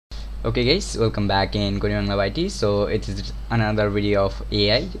Okay guys, welcome back in Coding Bangla IT. So it is another video of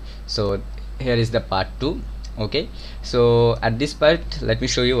AI. So here is the part 2. Okay, so at this part let me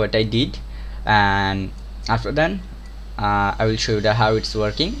show you what I did, and after that I will show you how it's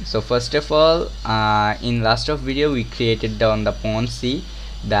working. So first of all, in last of video we created on the pawn C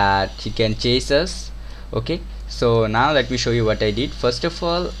that he can chase us. Okay, so now let me show you what I did. First of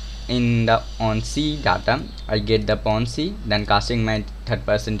all, in the on C data I get the pawn C, then casting my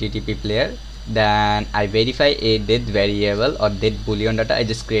third-person TTP player, then I verify a death variable or death boolean data. I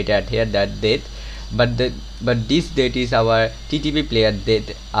just created here that death, but this date is our TTP player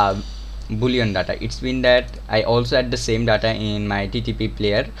death boolean data. It's mean that I also add the same data in my TTP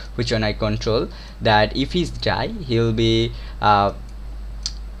player, which one I control, that if he's die he'll be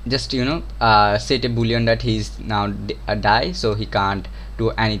just set a boolean that he's now die, so he can't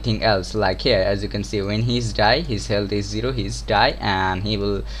do anything else. Like here, as you can see, when he's die his health is 0, he's die, and he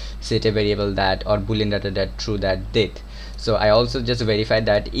will set a variable that or boolean data that true that death. So I also just verify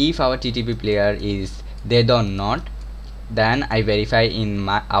that if our TTP player is dead or not, then I verify in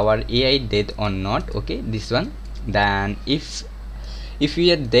our AI dead or not. Okay, this one. Then if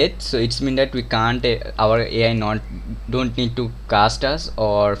we are dead, so it's mean that we can't our AI don't need to cast us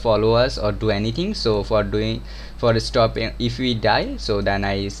or follow us or do anything. So for stopping, if we die, so then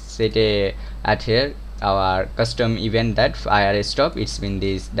I set a at here our custom event that fire a stop. It's mean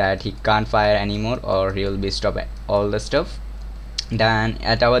this that he can't fire anymore or he will be stop all the stuff. Then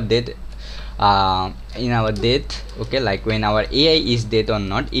at our death, in our death, okay, like when our AI is dead or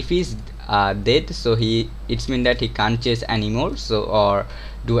not, if he's dead, so it's mean that he can't chase anymore, so or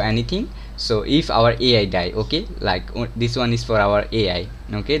do anything. So if our AI die, okay, like this one is for our AI,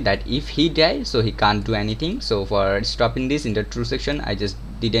 okay, that if he dies, so he can't do anything. So for stopping this in the true section I just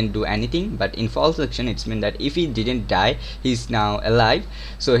didn't do anything, but in false section it's mean that if he didn't die, he's now alive,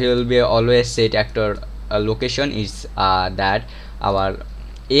 so he will be always set actor location is that our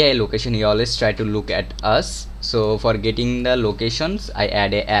AI location. He always try to look at us. So for getting the locations, I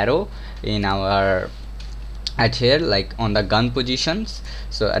add a arrow in our at here, like on the gun positions.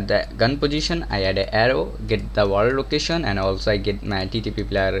 So at the gun position I add a arrow, get the world location, and also I get my TTP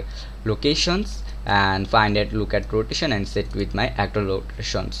player locations, and find it, look at rotation, and set with my actor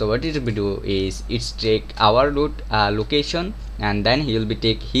rotation. So what it will do is it's take our location, and then he will be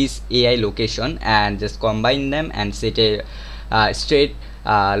take his AI location and just combine them and set a straight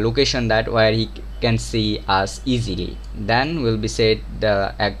location that where he can see us easily. Then will be set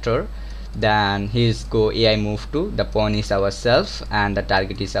the actor, then his go AI move to the pawn is ourself and the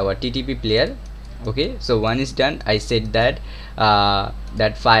target is our TTP player. Okay, so one is done. I said that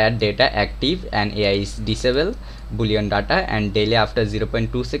that fire data active and AI is disable boolean data, and daily after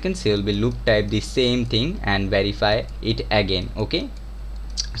 0.2 seconds he will be loop type the same thing and verify it again. Okay,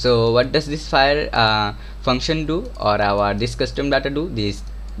 so what does this fire function do, or our this custom data do?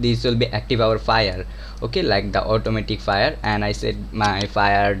 This will be active our fire, okay, like the automatic fire, and I set my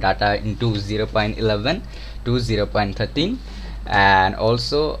fire data into 0.11 to 0.13, and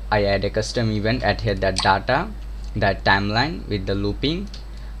also I add a custom event at here that data, that timeline with the looping.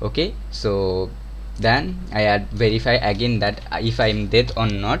 Okay, so then I add verify again that if I'm dead or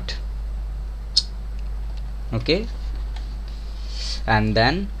not. Okay, and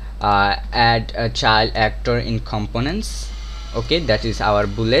then add a child actor in components. Okay, that is our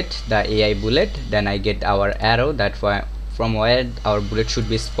bullet, the AI bullet. Then I get our arrow, that from where our bullet should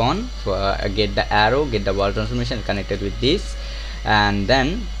be spawned. For get the arrow, get the wall transformation connected with this, and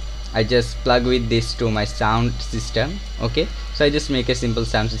then I just plug with this to my sound system. Okay, so I just make a simple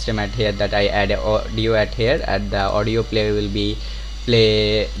sound system at here, that I add a audio at here, and the audio player will be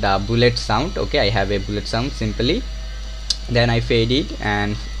play the bullet sound. Okay, I have a bullet sound simply, then I fade it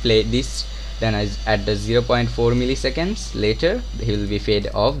and play this. Then I at the 0.4 milliseconds later he will be fade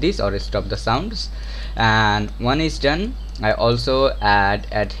off this or stop the sounds, and one is done. I also add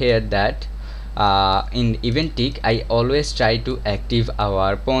at here that in event tick I always try to active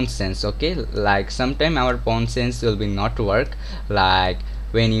our pawn sense. Okay, like sometime our pawn sense will be not work, like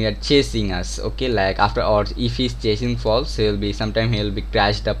when you are chasing us. Okay, like after, or if he's chasing false, he will be sometime he will be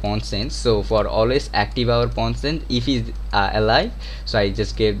crash the pawn sense. So for always active our pawn sense if he's alive, so I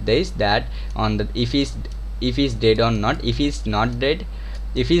just gave this that on the if he's dead or not. If he's not dead,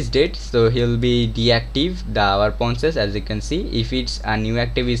 if he's dead, so he'll be deactive our pawn sense. As you can see, if it's a new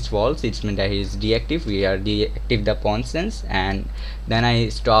active is false, it's mean that he's deactive, we are deactive the pawn sense, and then I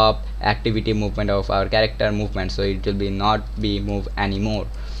stop activity movement of our character movement, so it will be not be move anymore.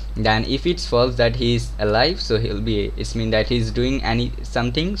 Then if it's false that he's alive, so he'll be, it's mean that he's doing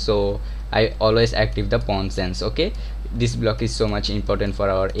something, so I always active the pawn sense. Okay, this block is so much important for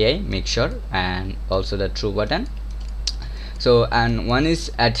our AI, make sure, and also the true button. So and one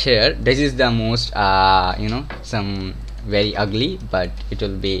is at here, this is the most some very ugly, but it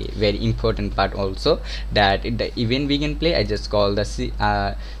will be very important part also, that the event we can play. I just call the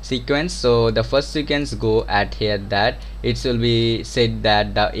sequence. So the first sequence go at here, that it will be said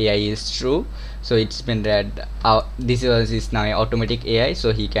that the AI is true, so it's been read out. This is now a automatic AI,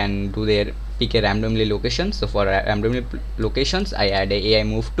 so he can do their pick a randomly location. So for randomly locations, I add a AI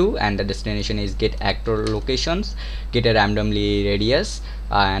move to, and the destination is get actor locations, get a randomly radius,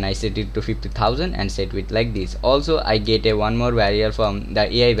 and I set it to 50,000 and set it like this. Also I get a one more variable from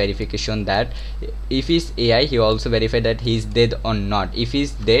the AI verification, that if he's AI, he also verify that he's dead or not. If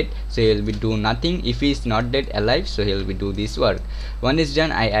he's dead, so he'll be do nothing. If he's not dead, alive, so he'll be do this work. One is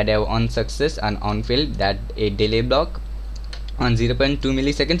done, I add a on success and on failed, that a delay block on 0.2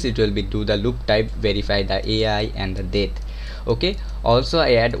 milliseconds. It will be do the loop type, verify the AI and the death. Okay, also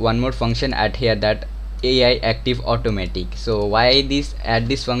I add one more function at here, that AI active automatic. So why this add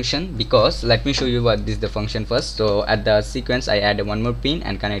this function? Because let me show you what this the function first. So at the sequence, I add one more pin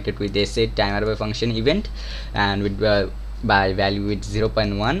and connect it with a set timer by function event, and with by value with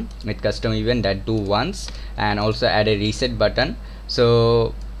 0.1 with custom event that do once, and also add a reset button.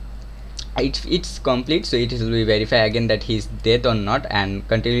 So it's complete, so it will be verify again that he's dead or not, and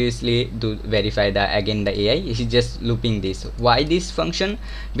continuously do verify the again the AI. He's just looping this. Why this function?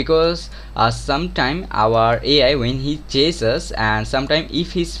 Because sometime our AI, when he chases, and sometime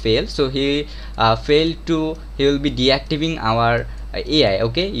if he's failed, so he he will be deactivating our AI.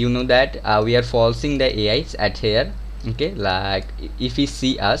 Okay, you know that we are falsing the AIs at here. Okay, like if he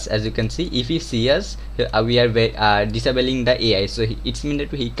see us, as you can see, if he see us, we are disabling the AI, so it's mean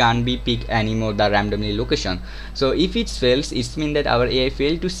that he can't be pick anymore the randomly location. So if it fails, it's mean that our AI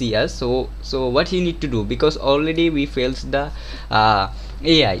failed to see us. So what he need to do, because already we fails the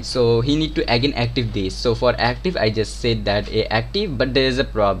AI, so he need to again active this. So for active, I just said that a active, but there is a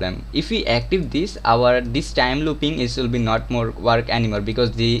problem. If we active this, our this time looping is will be not more work anymore,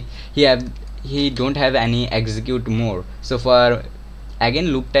 because he don't have any execute more. So for again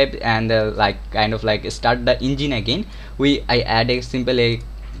loop type and like kind of like start the engine again, I add a simple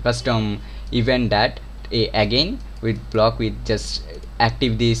custom event that again with block with just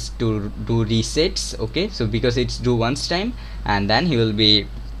active this to do resets. Okay, so because it's do once time, and then he will be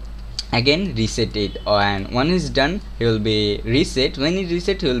again reset it, and one is done, he will be reset. When he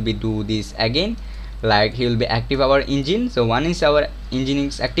reset, he will be do this again, like he will be active our engine. So one is our engine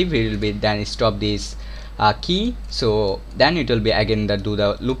is active, he will be then stop this key, so then it will be again do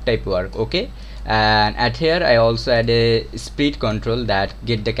the loop type work. Okay, and at here I also add a speed control, that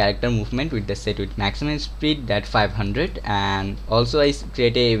get the character movement with the set with maximum speed, that 500, and also I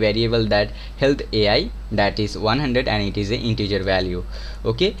create a variable that health AI, that is 100, and it is an integer value.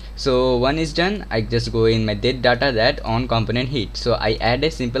 Okay, so one is done, I just go in my dead data, that on component hit. So I add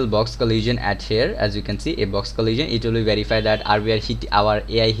a simple box collision at here. As you can see, a box collision, it will verify that are we our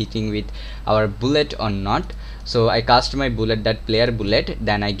AI hitting with our bullet or not. So I cast my bullet, that player bullet,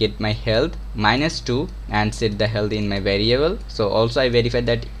 then I get my health -2 and set the health in my variable. So also I verify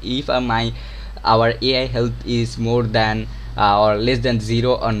that if our AI health is more than or less than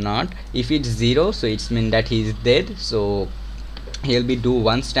 0 or not. If it's 0, so it's mean that he is dead, so he'll be do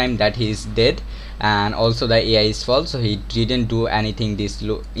once time that he is dead. And also the AI is false, so he didn't do anything. This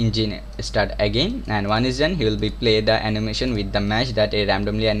engine start again, and one is done, he will be play the animation with the mesh, that a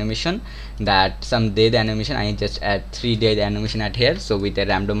randomly animation, that some dead animation. I just add 3 dead animation at here, so with a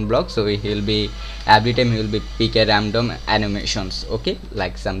random block, so he will be every time he will be pick a random animations. Okay,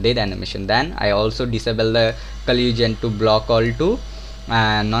 like some dead animation. Then I also disable the collision to block all to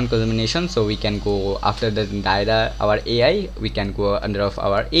and non-contamination, so we can go after the data our AI, we can go under of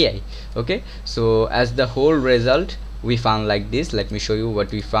our AI. Okay, so as the whole result we found like this. Let me show you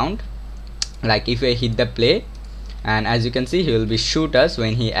what we found. Like if I hit the play, and as you can see, he will be shoot us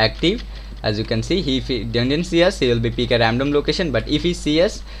when he active. As you can see, if he didn't see us, he will be pick a random location, but if he see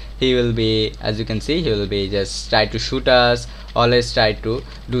us, he will be, as you can see, he will be just try to shoot us, always try to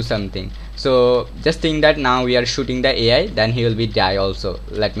do something. So just think that now we are shooting the AI, then he will be die also.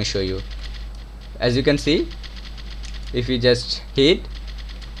 Let me show you. As you can see, if you just hit,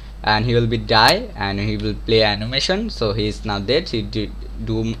 and he will be die, and he will play animation, so he is now dead. He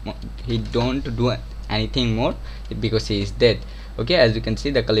don't do anything more because he is dead. Okay, as you can see,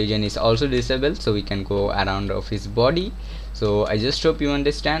 the collision is also disabled, so we can go around of his body. So I just hope you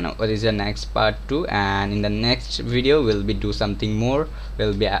understand what is the next part 2, and in the next video we'll be do something more.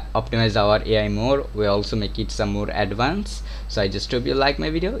 We'll be optimize our AI more. We also make it some more advanced. So I just hope you like my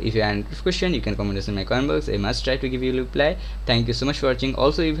video. If you have any question, you can comment us in my comment box. I must try to give you a reply. Thank you so much for watching.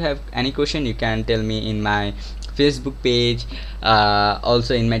 Also, if you have any question, you can tell me in my Facebook page,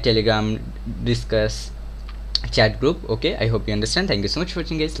 also in my Telegram discuss chat group. Okay, I hope you understand. Thank you so much for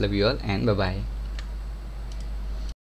watching, guys. Love you all, and bye bye.